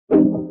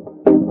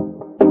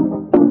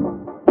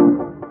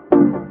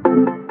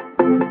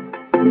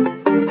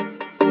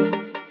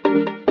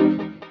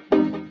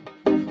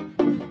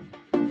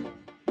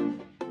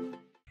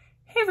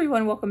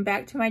everyone, welcome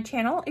back to my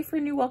channel. If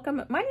you're new,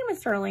 welcome. My name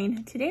is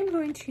Darlene. Today I'm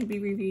going to be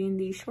reviewing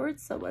these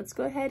shorts, so let's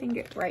go ahead and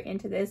get right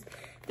into this.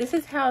 This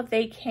is how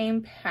they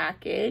came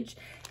packaged,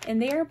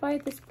 and they are by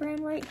this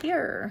brand right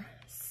here,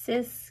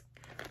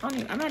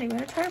 I'm not even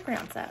going to try to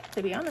pronounce that,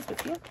 to be honest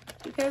with you,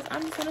 because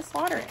I'm just going to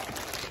slaughter it.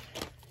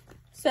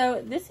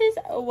 So this is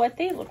what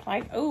they look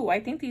like. Oh, I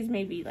think these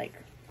may be like,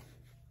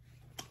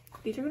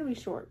 these are going to be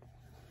short,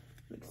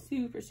 like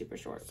super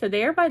short. So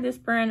they are by this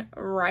brand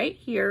right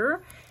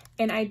here.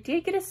 And I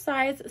did get a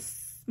size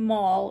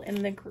small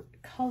in the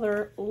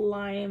color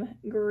lime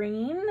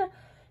green.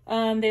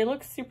 They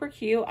look super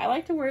cute. I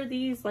like to wear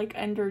these like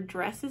under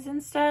dresses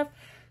and stuff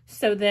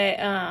so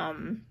that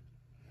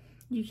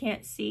you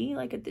can't see,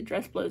 like if the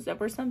dress blows up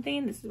or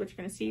something. This is what you're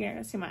going to see. You're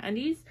going to see my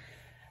undies.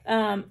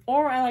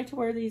 Or I like to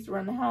wear these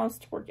around the house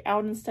to work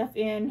out and stuff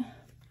in.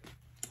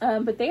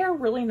 But they are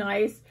really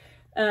nice.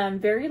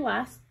 Very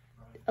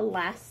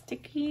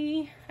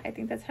elasticy. I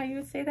think that's how you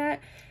would say that.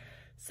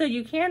 So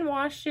you can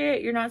wash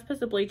it. You're not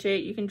supposed to bleach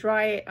it. You can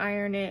dry it,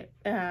 iron it,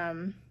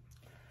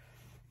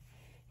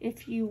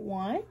 if you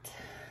want.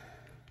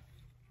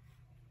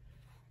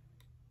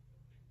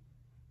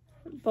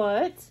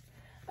 But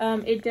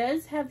it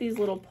does have these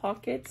little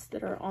pockets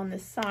that are on the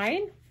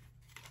side.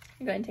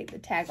 I'm going to take the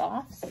tag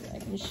off so that I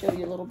can show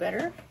you a little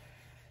better.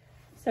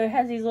 So it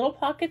has these little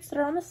pockets that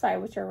are on the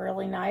side, which are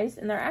really nice.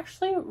 And they're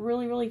actually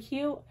really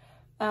cute.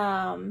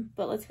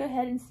 But let's go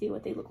ahead and see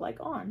what they look like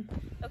on.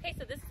 Okay,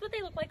 so this is what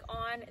they look like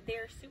on.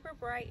 They're super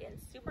bright and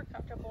super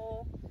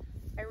comfortable.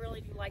 I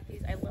really do like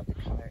these. I love the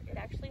color. It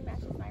actually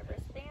matches my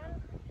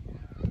wristband.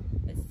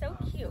 It's so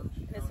cute.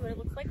 And this is what it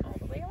looks like all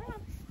the way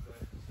around.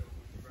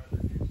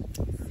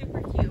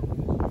 Super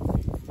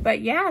cute.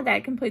 But yeah,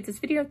 that completes this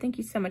video. Thank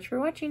you so much for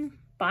watching.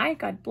 Bye.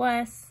 God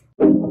bless.